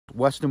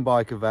Western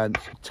bike events,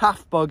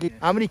 Taft buggy.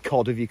 How many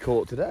cod have you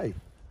caught today?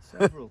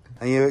 Several.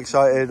 Are you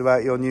excited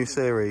about your new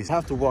series? I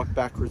have to walk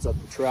backwards up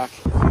the track.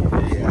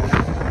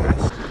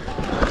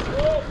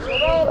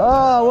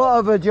 Oh, what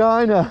a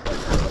vagina!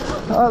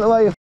 Out of the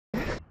way.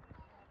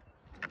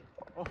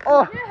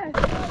 Oh,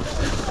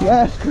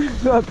 yes,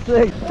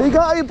 you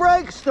got your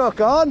brakes stuck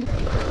on?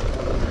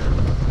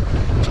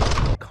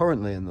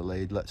 Currently in the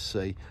lead, let's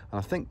see. And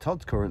I think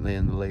Todd's currently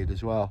in the lead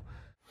as well.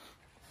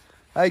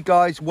 Hey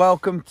guys,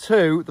 welcome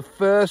to the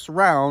first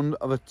round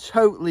of a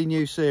totally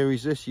new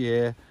series this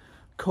year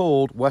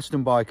called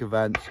Western Bike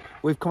Events.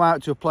 We've come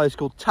out to a place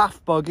called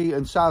Taft Buggy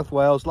in South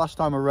Wales. Last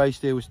time I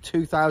raced here was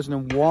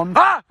 2001.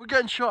 Ah! We're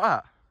getting shot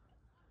at!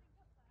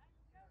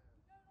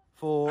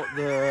 For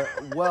the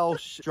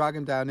Welsh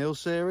Dragon Downhill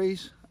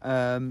series.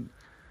 And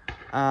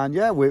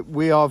yeah,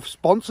 we have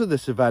sponsored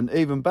this event,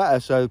 even better.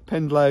 So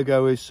pinned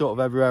logo is sort of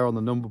everywhere on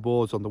the number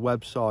boards, on the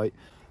website.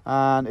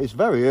 And it's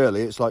very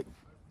early, it's like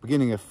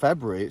beginning of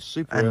February. It's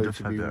super early to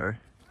February.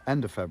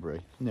 End of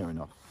February, near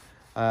enough.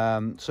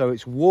 So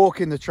it's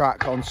walking the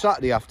track on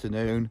Saturday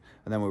afternoon,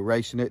 and then we're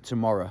racing it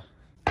tomorrow.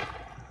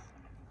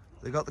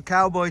 They got the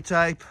cowboy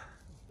tape.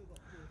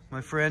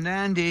 My friend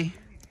Andy.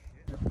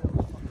 That's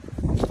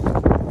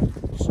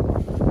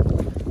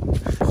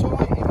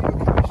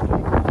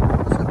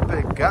a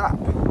big gap.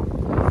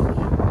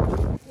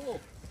 Well,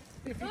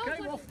 if you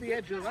came off the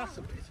edge of that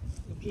a bit,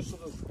 and just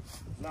sort of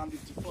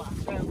landed to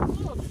flat down.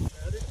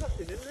 There's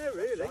nothing in there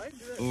really.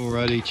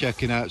 Already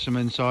checking out some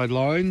inside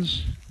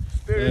lines.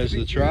 There's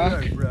the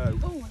track, but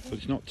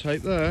it's not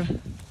taped there.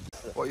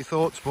 What are your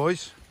thoughts,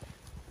 boys?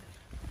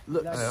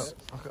 Looks,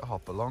 I could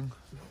hop along.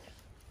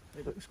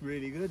 it looks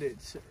really good.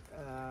 It's,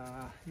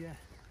 yeah.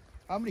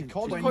 How many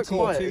cod?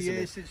 22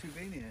 years since we've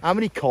been here. How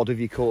many cod have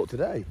you caught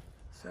today?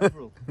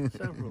 Several,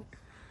 several.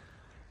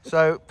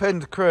 So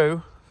pinned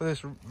crew for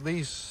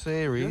these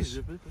series.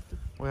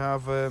 We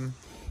have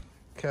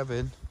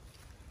Kevin.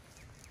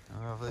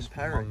 I have this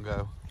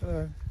Mongo.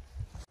 Hello.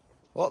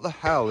 What the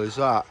hell is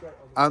that?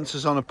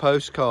 Answers on a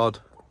postcard.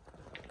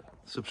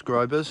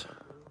 Subscribers.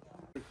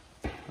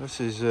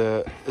 This is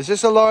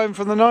this a line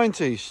from the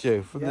 90s,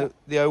 Stu? From the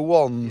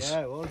 01s?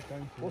 Yeah, it was.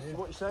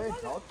 What you saying,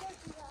 Todd?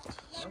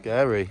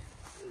 Scary.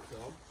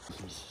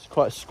 It's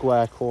quite a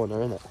square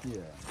corner, isn't it? Yeah.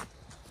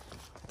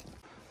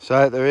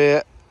 So they're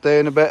here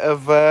doing a bit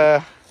of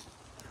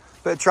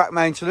track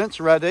maintenance.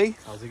 Ready?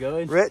 How's it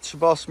going? Rich,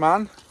 boss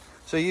man.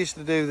 So you used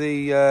to do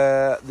the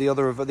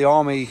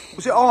army.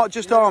 Was it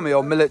just army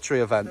or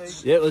military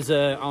events? Yeah, it was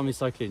Army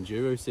Cycling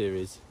Enduro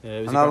series.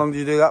 And how long did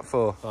you do that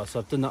for? Oh, so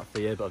I've done that for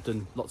a year, but I've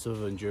done lots of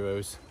other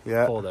enduros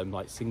for them,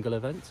 like single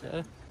events.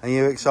 Yeah. Are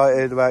you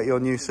excited about your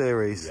new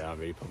series? Yeah, I'm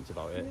really pumped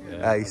about it.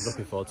 Yeah. Ace. I'm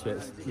looking forward to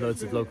it.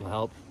 Loads of local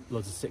help,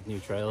 loads of sick new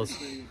trails.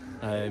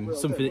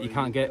 Something that you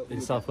can't get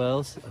in South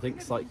Wales. I think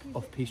it's like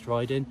off-piste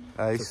riding.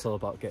 Ace. So it's all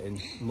about getting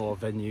more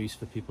venues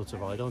for people to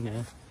ride on.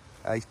 Yeah.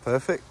 Ace,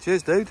 perfect.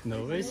 Cheers, dude.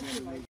 No worries.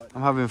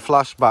 I'm having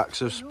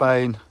flashbacks of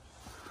Spain.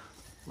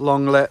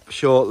 Long lip,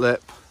 short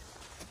lip,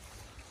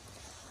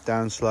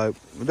 downslope.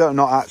 We're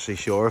not actually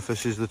sure if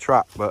this is the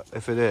track, but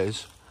if it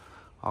is,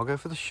 I'll go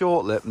for the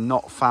short lip,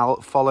 not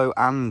follow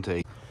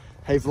Andy.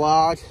 Hey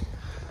vlog,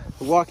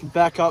 we're walking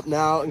back up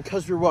now, and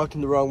because we're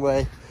walking the wrong way,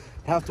 you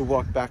have to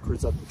walk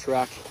backwards up the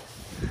track.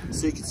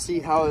 So you can see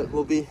how it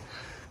will be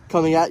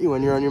coming at you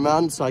when you're on your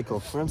mountain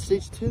cycle. We're on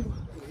stage 2.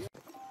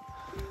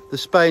 The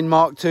Spain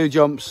Mark II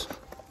jumps,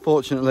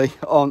 fortunately,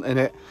 aren't in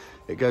it.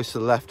 It goes to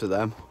the left of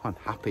them. I'm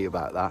happy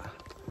about that.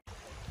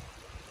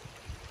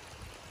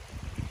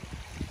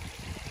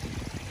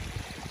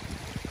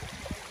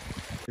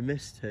 We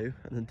missed 2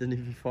 and then didn't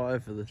even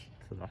fight for the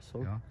last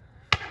one.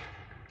 Yeah.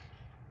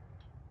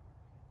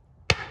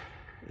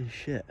 Oh,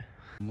 shit.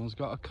 Someone's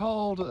got a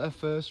cold at their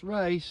first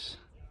race.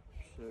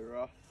 So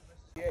rough.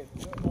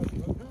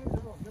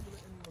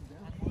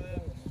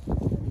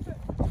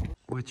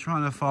 We're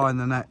trying to find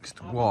the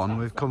next one.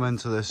 We've come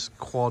into this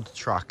quad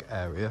track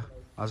area,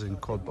 as in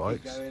quad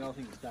bikes.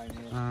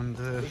 And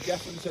He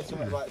definitely said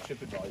something about a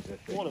TripAdvisor.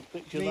 I want a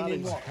picture of that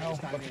in like a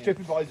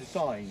TripAdvisor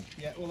sign.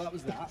 Yeah, well that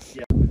was that.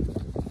 Yeah.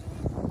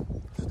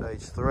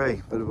 Stage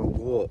 3, bit of a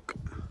walk.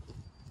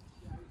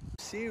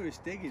 Serious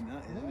digging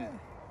that, isn't it?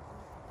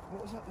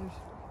 What was that?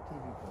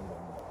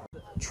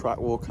 Track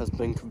walk has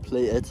been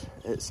completed.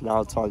 It's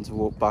now time to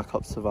walk back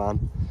up to the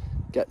van,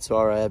 get to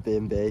our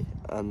Airbnb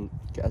and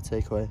get a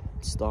takeaway.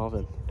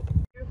 Starving.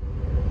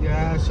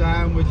 Yeah,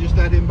 Sam, we're just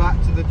heading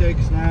back to the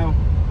digs now.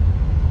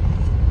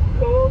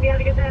 Cool, you had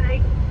a good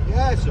day?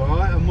 Yeah, it's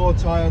alright. I'm more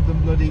tired than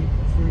bloody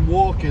from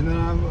walking than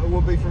I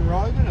would be from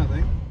riding, I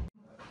think.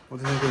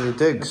 What do you think of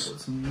the digs?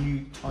 Put some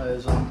new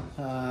tyres on.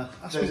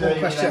 Ask me one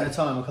question at a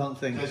time, I can't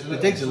think. The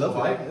digs are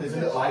lovely. There's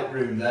a light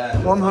room there.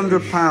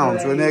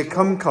 £100. We're near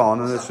Cumcon,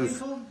 and this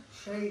was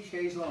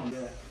Shades long.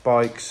 Yeah.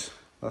 bikes.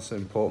 That's the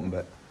important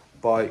bit.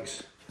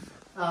 Bikes.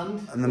 And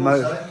the also,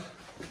 motor.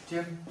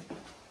 Jim,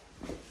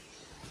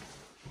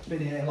 been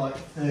here like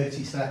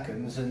 30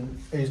 seconds, and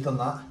who's done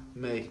that?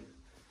 Me.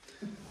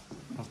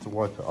 have to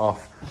wipe it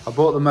off. I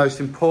bought the most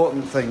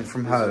important thing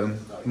from home,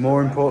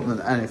 more important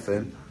than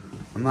anything,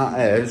 and that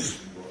is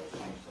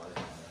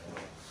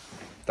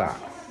that.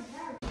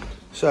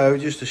 So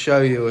just to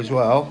show you as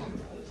well,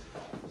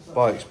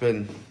 bike's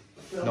been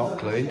not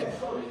cleaned.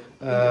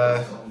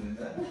 I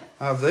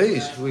have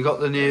these. We got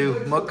the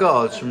new mud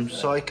guards from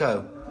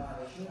Psycho.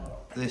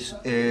 This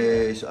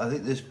is, I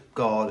think this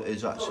guard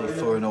is actually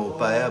for an old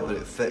Bayer, but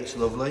it fits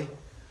lovely.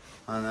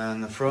 And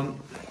then the front,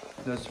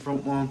 there's the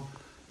front one.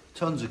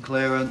 Tons of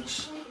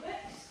clearance.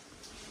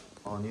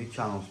 Our new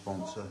channel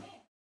sponsor.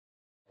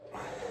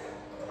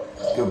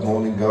 Good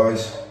morning,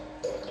 guys.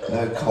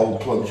 No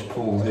cold plunge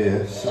pool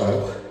here,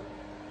 so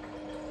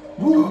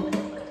whoop.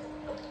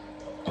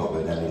 Not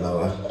been any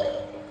lower.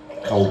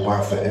 Cold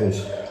bath it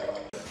is.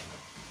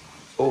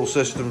 All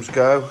systems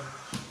go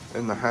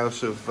in the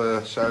house of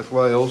South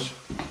Wales.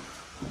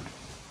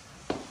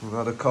 We've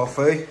had a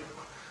coffee,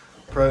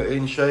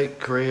 protein shake,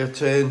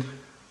 creatine,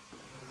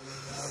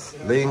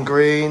 lean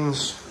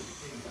greens.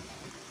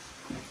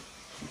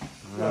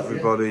 And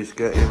everybody's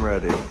getting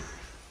ready.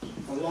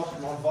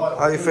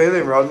 How you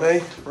feeling,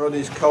 Rodney?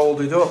 Rodney's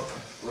colded up.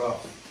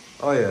 Rough.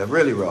 Oh yeah,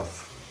 really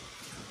rough.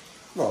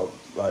 Not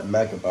like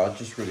mega bad,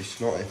 just really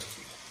snotty.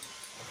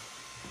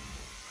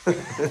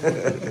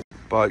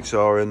 Bikes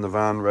are in the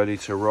van ready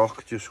to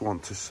rock. Just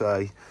want to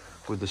say,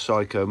 with the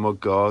Psycho mud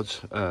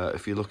guards,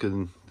 if you look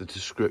in the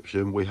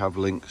description, we have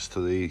links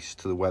to these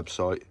to the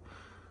website.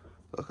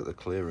 Look at the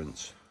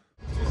clearance.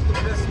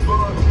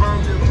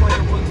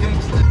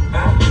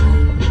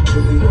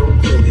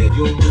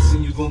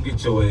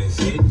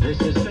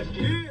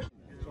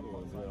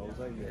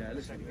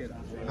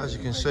 As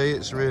you can see,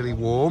 it's really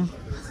warm.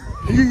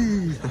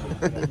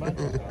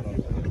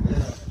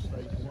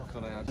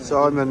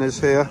 Simon is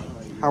here.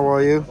 How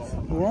are you?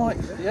 All right,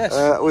 yes.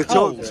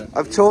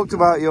 I've talked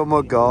about your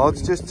mud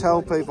guards. Just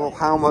tell people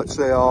how much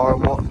they are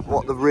and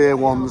what the rear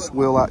ones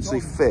will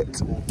actually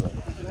fit.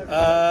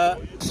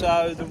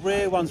 So the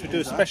rear ones, we do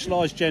a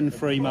specialised Gen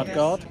 3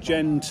 mudguard,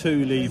 Gen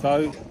 2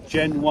 Levo,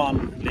 Gen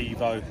 1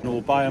 Levo, an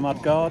Orbea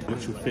mudguard,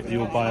 which will fit the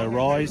Orbea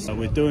Rise.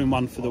 We're doing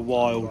one for the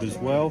Wild as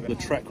well, the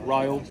Trek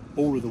Rail,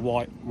 all of the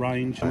white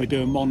range, and we're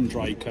doing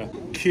Mondraker,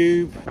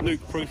 Cube,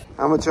 Luke Proof.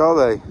 How much are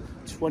they?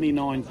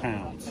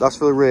 £29. That's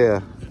for the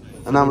rear.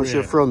 And how much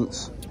are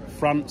fronts?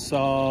 Fronts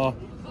are,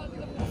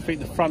 I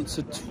think the fronts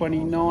are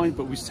 29,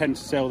 but we tend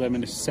to sell them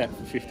in a set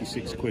for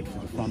 56 quid for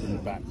the front and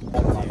the back.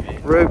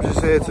 Rubes is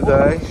here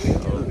today.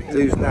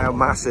 He's now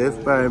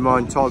massive. Bear in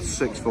mind, Todd's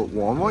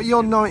 6'1". What,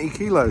 you're 90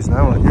 kilos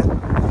now, aren't you?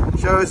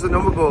 Show us the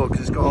number board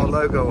because it's got our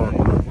logo on.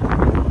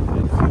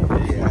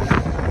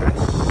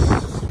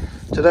 Yes.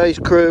 Today's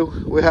crew,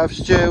 we have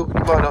Stu. You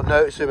might not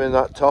notice him in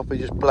that top. He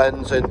just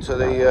blends into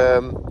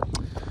the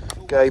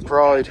gay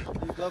pride.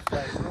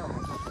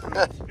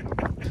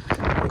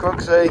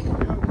 Crooksy,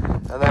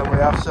 and then we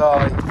have Si.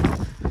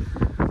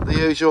 The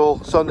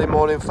usual Sunday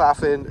morning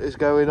faffing is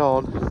going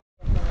on.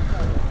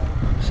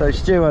 So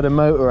Stu had a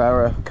motor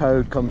error,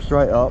 code come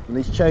straight up, and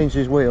he's changed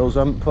his wheels,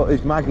 hasn't put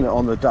his magnet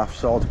on the daft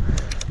sod,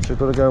 so we've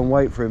got to go and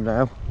wait for him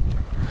now.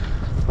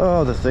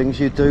 Oh, the things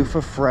you do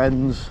for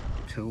friends.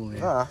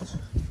 That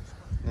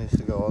needs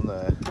to go on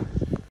there.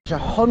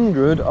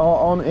 100 are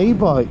on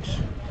e-bikes,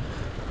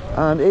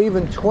 and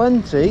even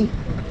 20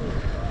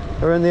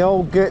 are in the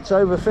old Gits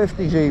over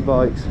 50s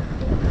e-bikes.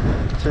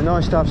 So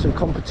nice to have some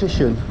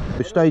competition.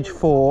 Stage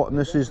 4, and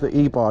this is the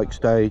e-bike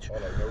stage.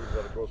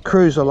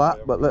 Cruiser lap,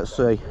 but let's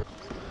see.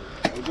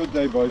 Have a good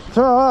day, boys.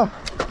 Ta-ra!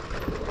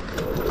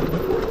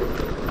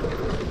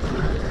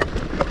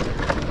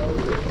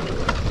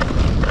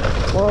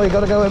 Well, you got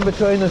to go in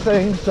between the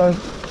things, so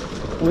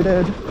we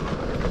did.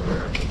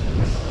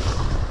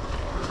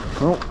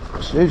 Oh,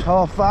 Stu's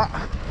half fat.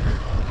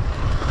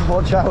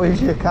 Watch how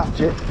easy you catch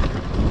it.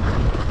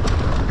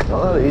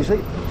 Not that easy.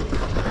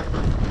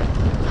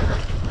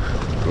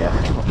 Yeah,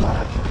 not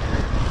bad.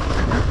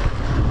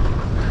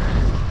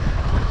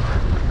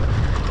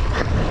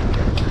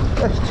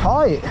 It's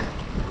tight.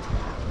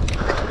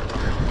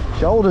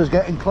 Shoulders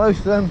getting close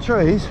to them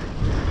trees.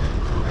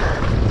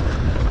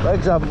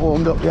 Legs haven't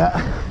warmed up yet.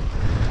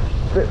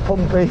 Bit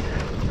pumpy.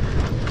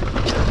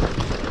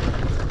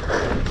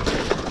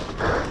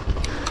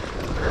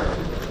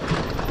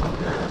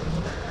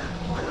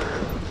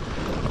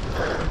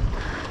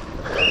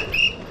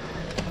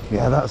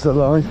 Yeah, that's the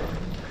line.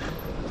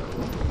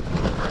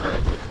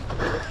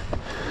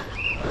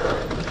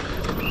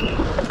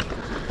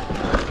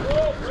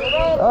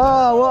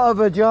 Oh, what a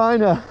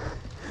vagina.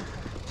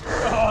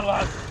 Oh,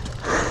 lad.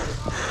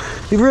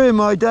 You've ruined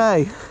my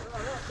day.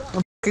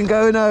 I'm fucking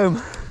going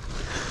home.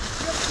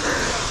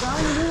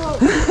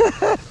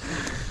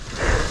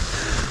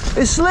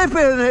 It's slipping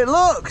and it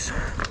looks.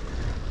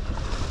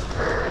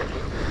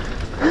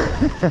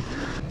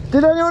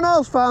 Did anyone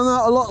else find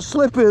that a lot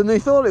slippier than they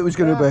thought it was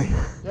going to be?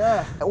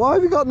 Yeah. Why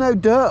have you got no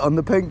dirt on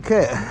the pink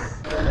kit?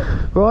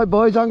 Right,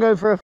 boys, I'm going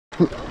for a...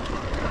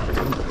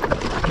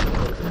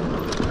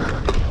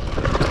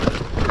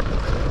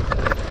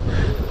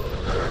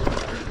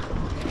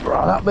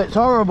 Right, that bit's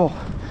horrible.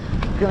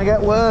 It's going to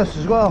get worse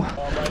as well.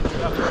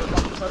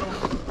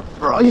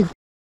 Right.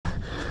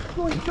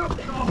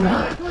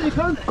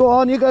 Go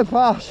on, you go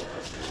past.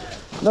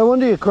 No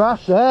wonder you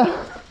crashed there.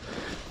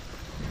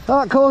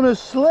 That corner's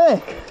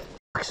slick.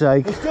 For fuck's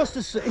sake.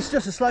 It's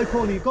just a slow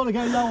corner. You've got to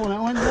go low on it. I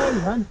went low,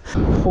 man.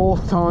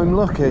 4th time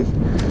lucky.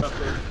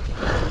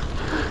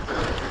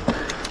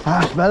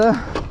 That's better.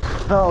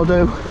 That'll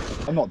do.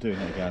 I'm not doing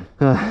it again.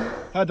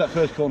 How'd that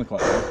first corner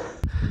quite well?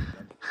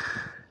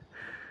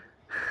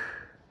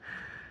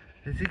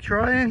 Is he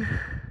trying?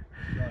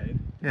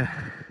 Yeah.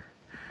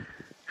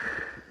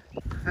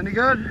 Any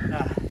good?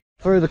 Nah.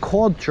 Through the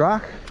quad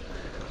track,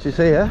 which is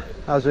here,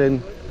 as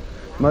in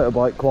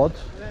motorbike quads,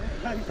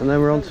 and then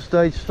we're on to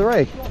stage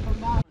 3.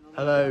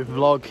 Hello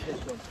vlog.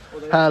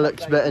 Hair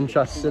looks a bit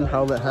interesting,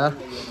 helmet hair.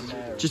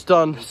 Just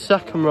done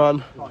second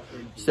run,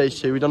 stage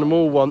 2. We've done them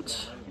all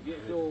once,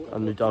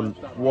 and we've done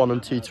 1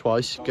 and 2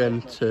 twice.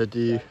 Going to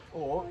do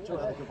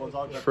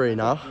 3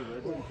 now.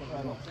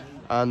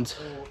 And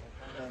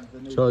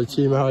Charlie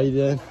team, how are you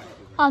doing?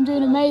 I'm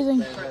doing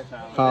amazing.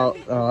 How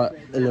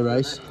in the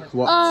race?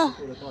 What?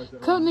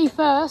 Currently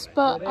first,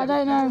 but I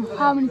don't know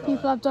how many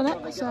people have done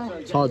it, so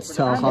It's hard to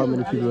tell how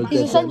many people have done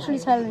he's it. essentially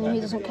telling me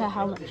he doesn't care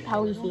how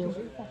we feel.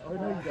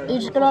 You're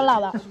just gonna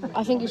allow that?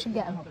 I think you should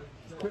get him.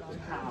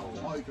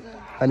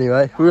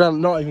 Anyway, we're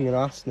not even going to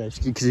ask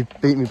Niski because he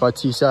beat me by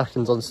 2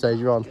 seconds on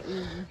stage 1.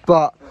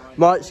 But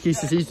my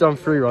excuse is he's done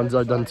 3 runs,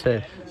 I've done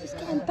 2. Just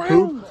get him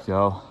banged.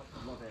 Yo.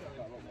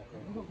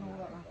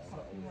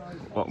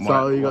 What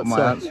am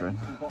I answering?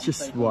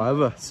 Just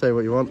whatever, say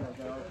what you want.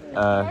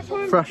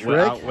 Fresh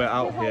we're rig. We're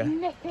out here.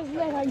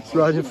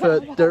 Riding for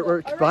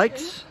Dirtworks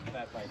bikes.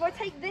 If I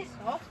take this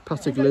off,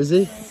 Patrick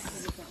Lizzie.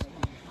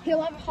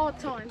 he'll have a hard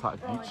time.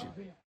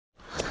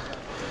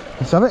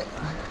 Let's have it.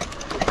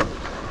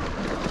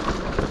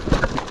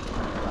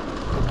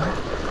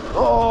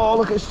 Oh,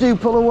 look at Stu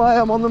pull away.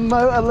 I'm on the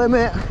motor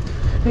limit.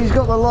 He's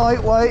got the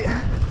lightweight.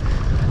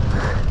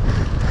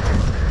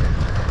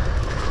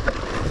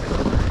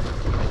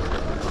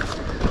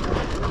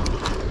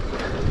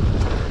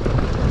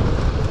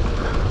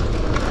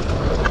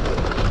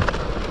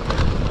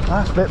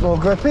 That's a bit more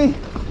grippy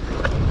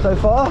so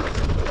far.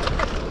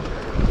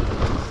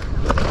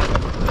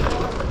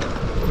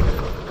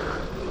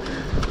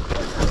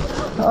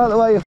 Out of the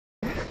way.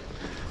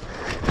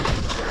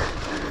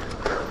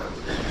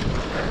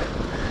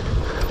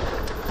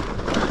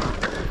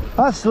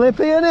 That's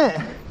slippy, isn't it?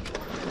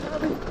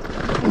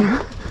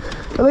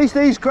 At least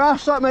these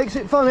crafts, that makes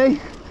it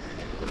funny.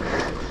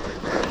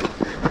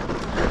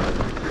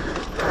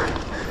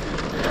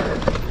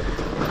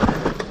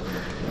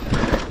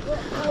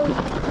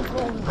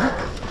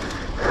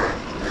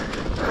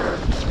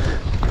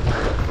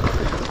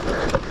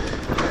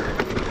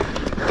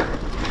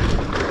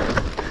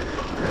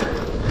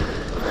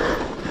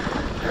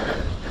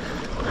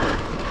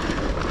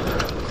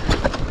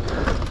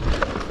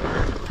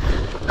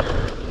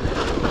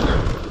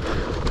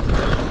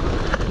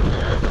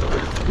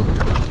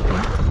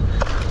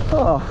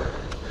 Oh,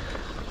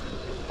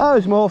 that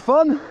was more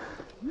fun.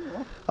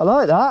 I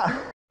like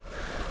that.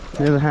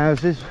 Near the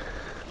houses,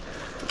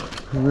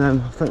 and then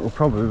I think we'll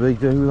probably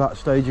do that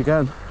stage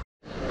again.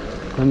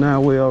 And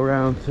now we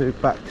are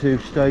back to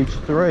stage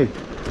 3.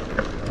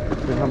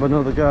 We have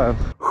another go.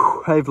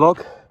 Hey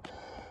vlog,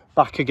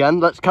 back again.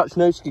 Let's catch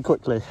Noski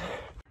quickly.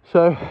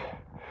 So,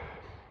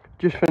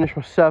 just finished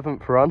my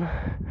 7th run.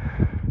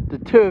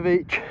 Did 2 of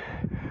each,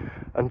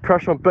 and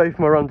crashed on both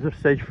my runs of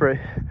stage 3.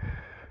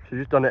 So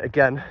just done it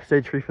again,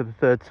 stage 3 for the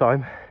 3rd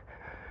time.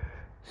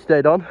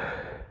 Stayed on.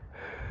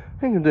 I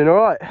think I'm doing all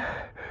right.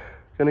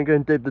 Gonna go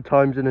and dip the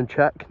times in and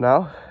check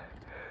now.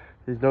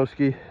 There's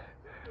Noski.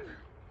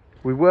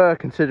 We were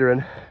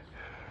considering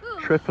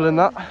tripling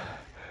that.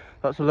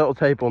 That's a little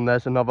table and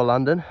there's another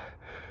landing.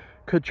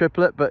 Could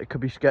triple it, but it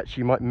could be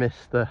sketchy. You might miss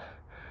the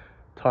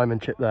time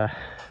and chip there.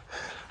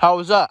 How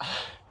was that?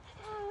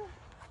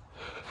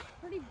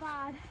 Pretty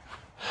bad.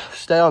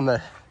 Stay on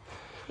there.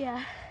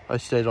 Yeah. I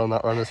stayed on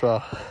that run as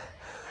well.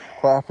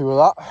 Quite happy with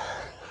that.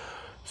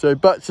 So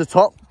back to the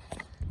top,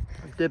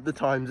 dip the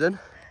times in,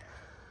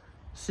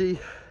 see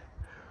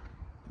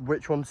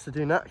which ones to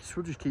do next.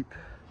 We'll just keep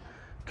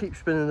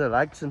spinning the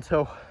legs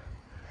until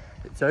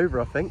it's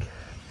over, I think.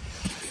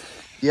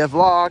 Yeah,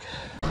 vlog.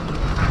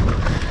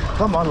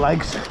 Come on,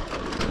 legs.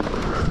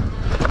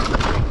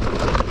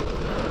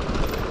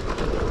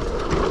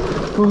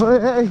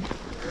 Hey.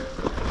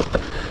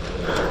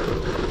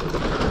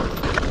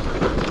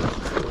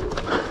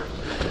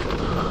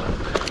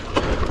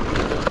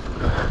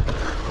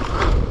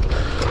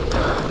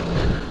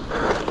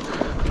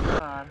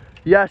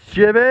 Yes,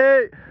 Jimmy!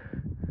 Yep.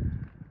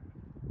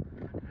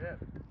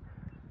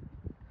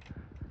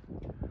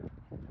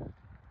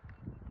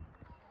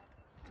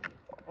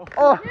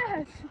 Oh!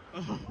 Yes.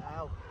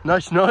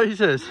 Nice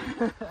noises.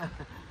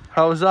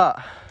 How was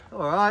that?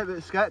 Alright, bit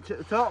of sketch at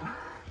the top.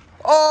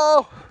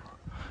 Oh!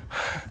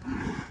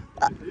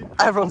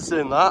 Everyone's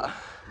doing that.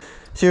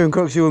 Stu and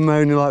Crooksy were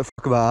moaning like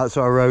fuck about that,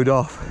 so I rode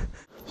off.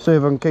 See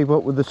if I can keep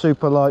up with the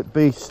super light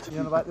beast. You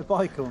on about the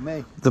bike or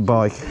me? The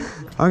bike.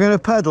 I'm going to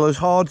pedal as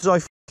hard as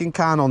I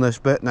Can on this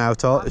bit now,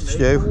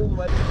 Stu.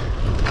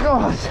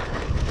 God.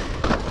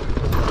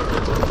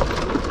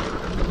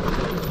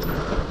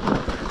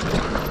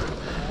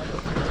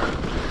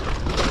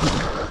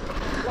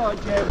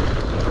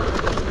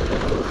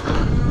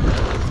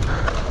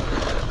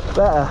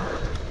 Better.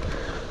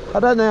 I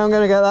don't think I'm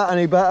going to get that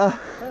any better.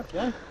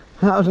 Yeah.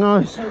 That was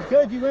nice. That was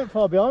good. You weren't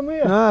far behind, were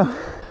you? No,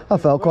 I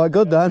felt quite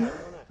good then.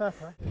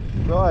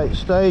 Right,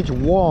 stage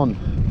 1.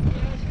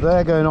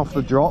 They're going off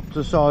the drop to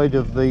the side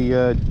of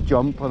the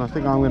jump, and I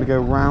think I'm going to go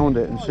round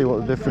it and see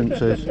what the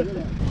difference is.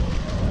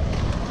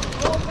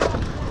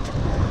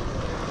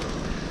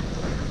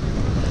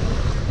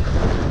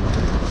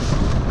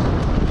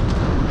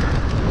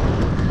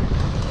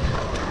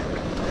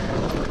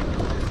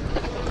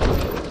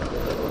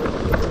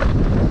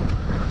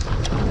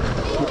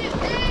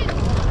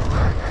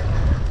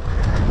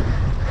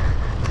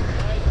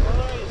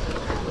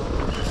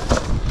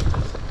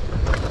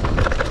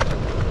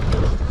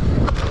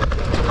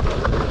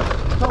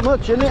 Not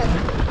much in it.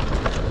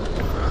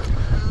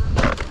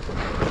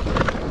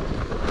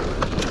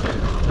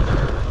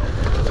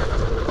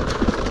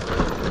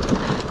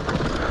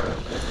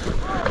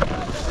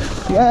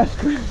 Yes,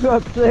 Chris,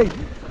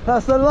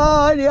 that's the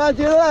line, he had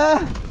you there.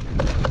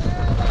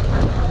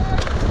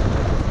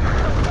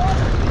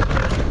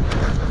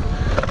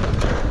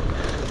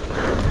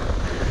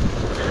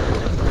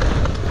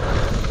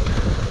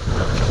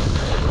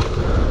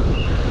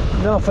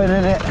 Nothing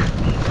in it.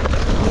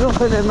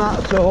 Nothing in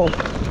that at all.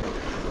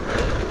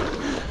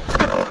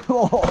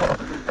 Oh.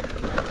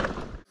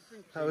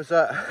 How was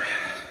that?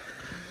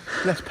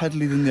 Less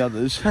pedally than the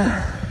others.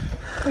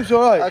 It was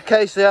alright. I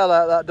cased the hell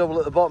out of that double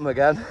at the bottom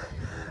again.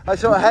 I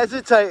sort of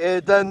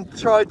hesitated, then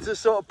tried to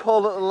sort of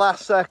pull at the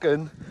last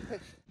second.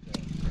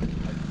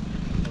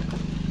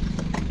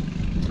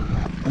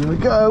 There we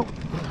go.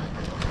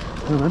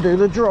 Gonna do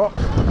the drop.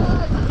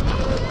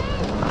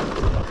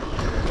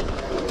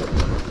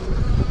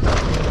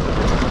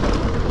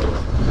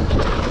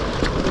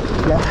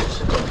 Yes.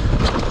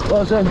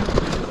 Buzzing.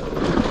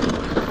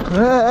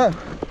 Yeah.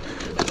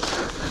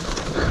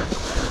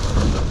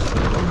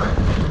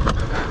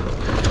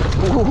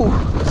 Ooh.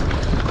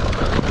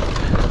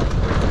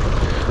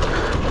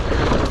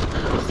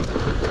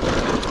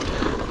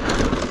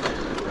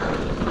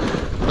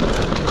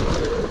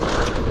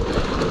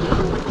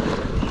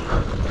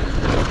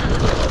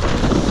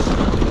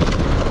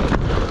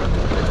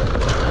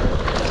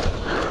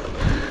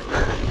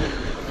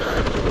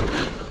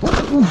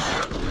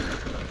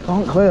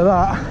 Can't clear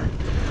that.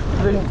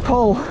 I didn't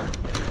pull.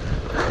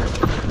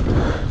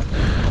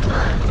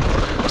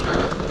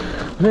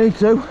 Need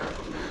to.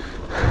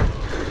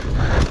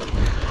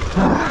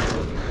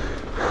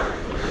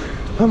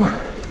 Come on.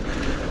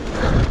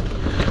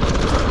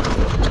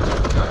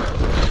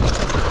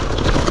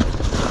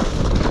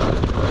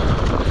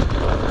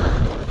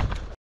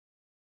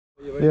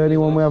 The only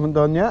one we haven't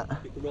done yet.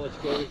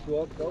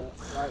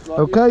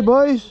 Okay,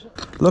 boys.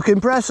 Look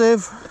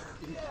impressive.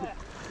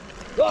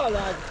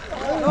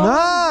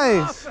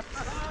 Nice!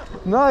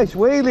 Nice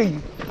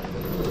wheelie.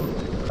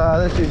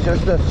 This is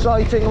just a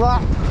sighting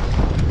lap.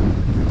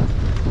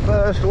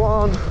 First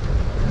one.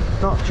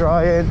 Not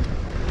trying.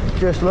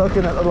 Just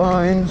looking at the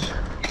lines.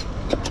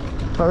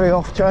 Very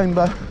off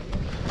chamber.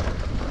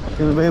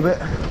 Gonna be a bit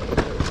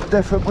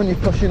different when you're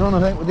pushing on,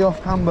 I think, with the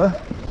off camber.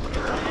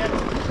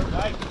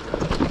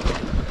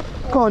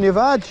 Come on, you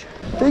vag.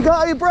 You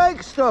got your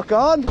brakes stuck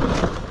on?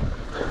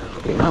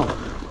 Fucking hell,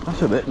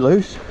 that's a bit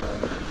loose.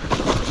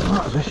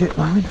 That's a shit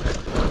line.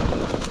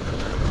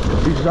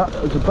 Use that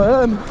as a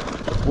berm.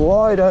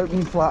 Wide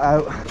open, flat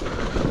out.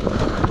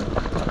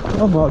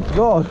 Oh my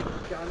god.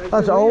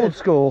 That's old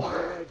school.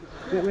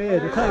 Bit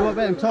weird. I'll tell you what,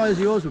 them tyres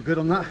of yours were good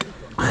on that.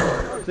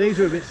 These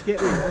were a bit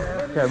skippy.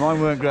 Yeah,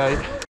 mine weren't great.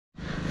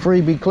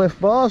 Freebie cliff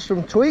bars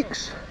from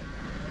Tweaks.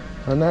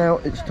 And now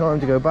it's time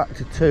to go back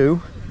to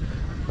 2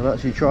 and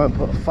actually try and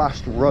put a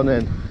fast run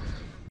in.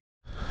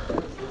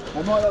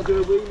 I might not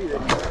do a wheelie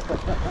then.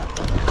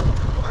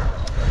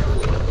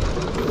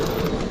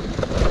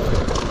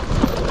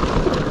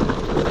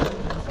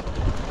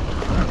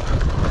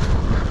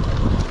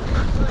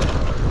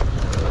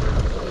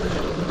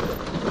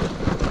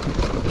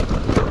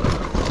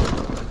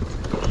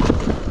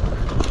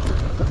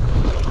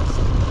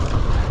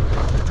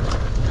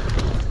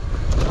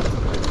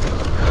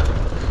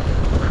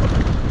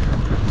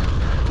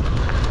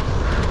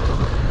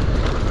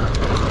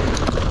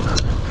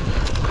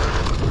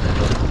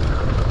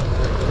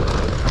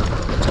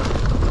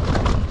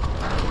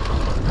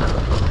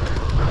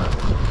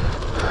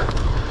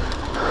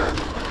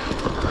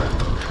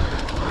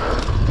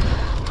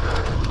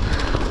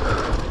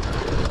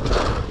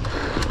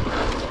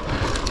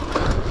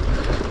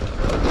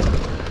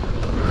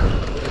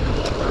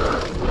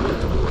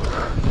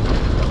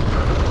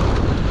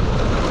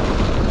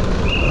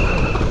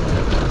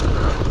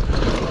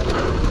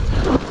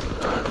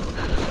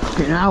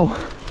 Now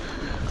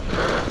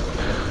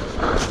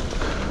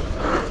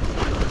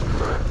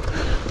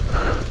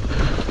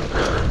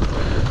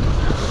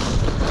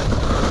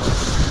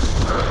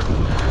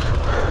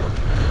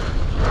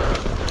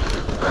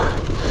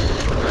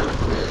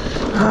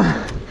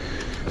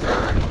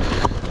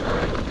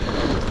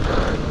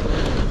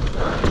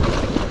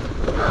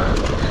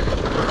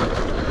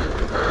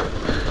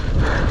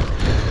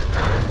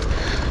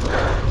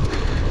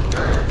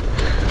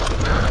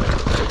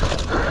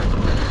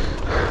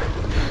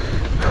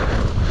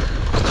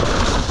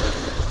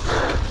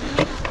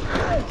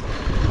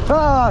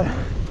Ah.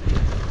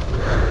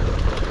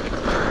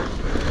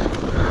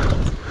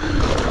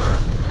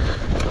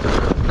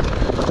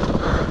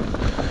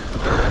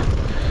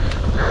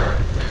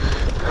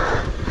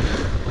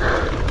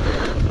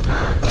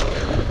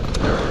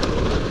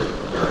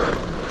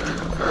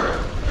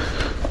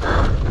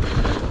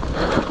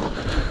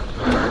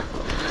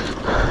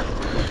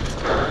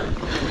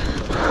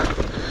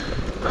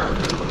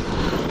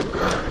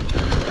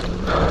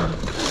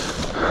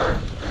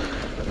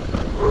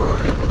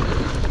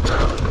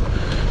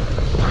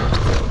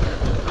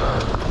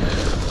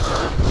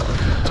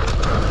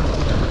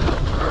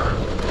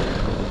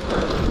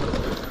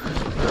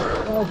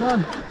 Well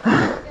done.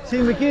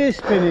 See my gears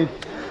spinning.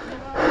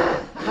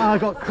 I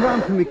got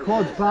cramp in my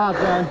quads bad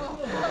then.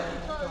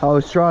 I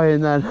was trying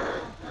then.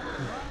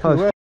 I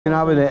was f***ing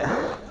having it.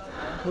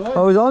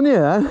 I was on you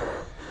then.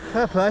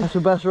 Fair play. That's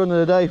the best run of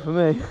the day for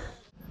me.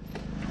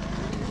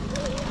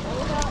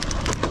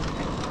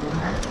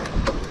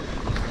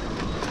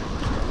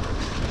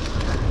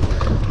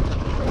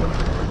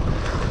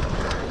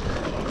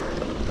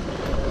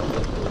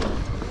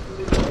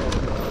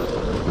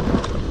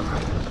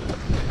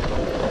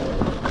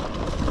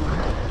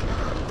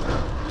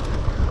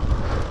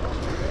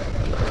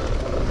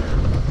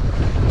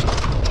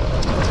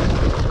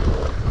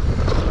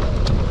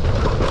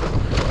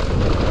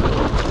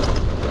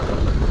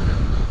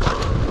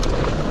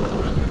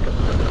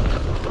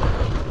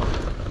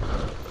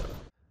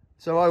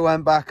 So I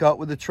went back up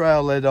with the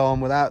trail lid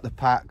on without the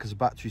pack because the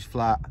battery's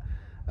flat,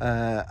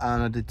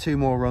 and I did 2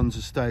 more runs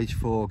of stage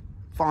 4,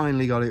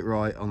 finally got it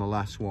right on the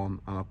last one,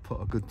 and I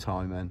put a good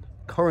time in.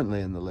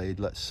 Currently in the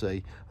lead, let's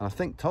see, and I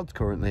think Todd's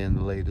currently in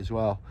the lead as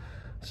well.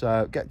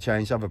 So get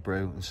changed, have a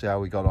brew and see how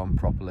we got on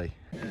properly.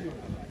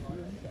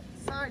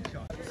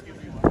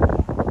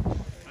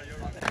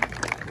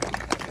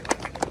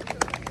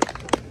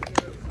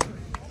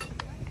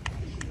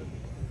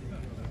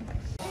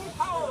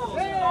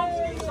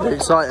 Are you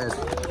excited?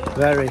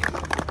 Very.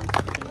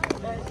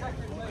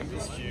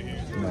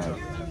 No.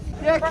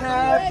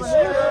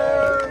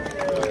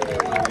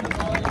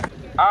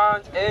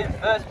 And in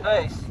first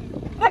place,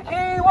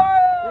 Nicky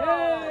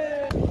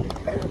Wild!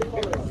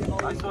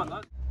 Nice one,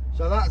 lad.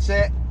 So that's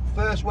it,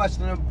 first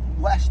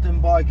Western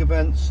bike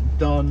event's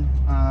done,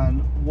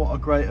 and what a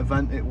great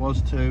event it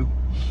was too.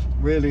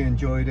 Really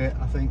enjoyed it.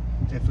 I think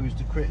if it was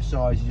to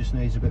criticise, it just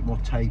needs a bit more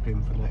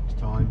taping for next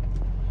time.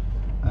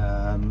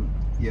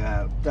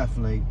 Yeah,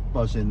 definitely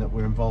buzzing that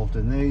we're involved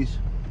in these,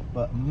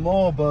 but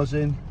more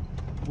buzzing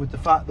with the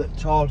fact that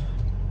Todd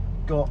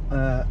got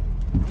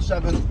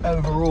 7th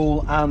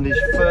overall and his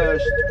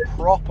first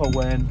proper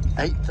win.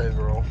 8th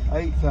overall.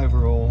 8th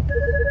overall.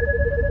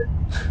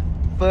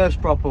 First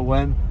proper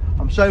win.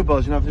 I'm so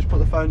buzzing, I've just put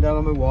the phone down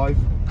on my wife.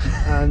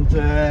 And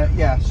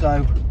yeah,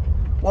 so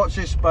watch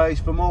this space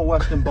for more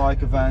Western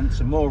bike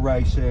events and more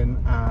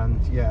racing, and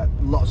yeah,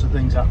 lots of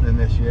things happening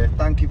this year.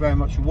 Thank you very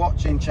much for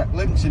watching. Check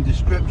links in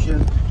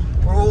description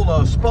for all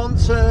our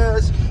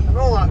sponsors and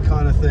all that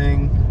kind of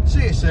thing.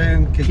 See you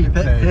soon. Keep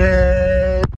it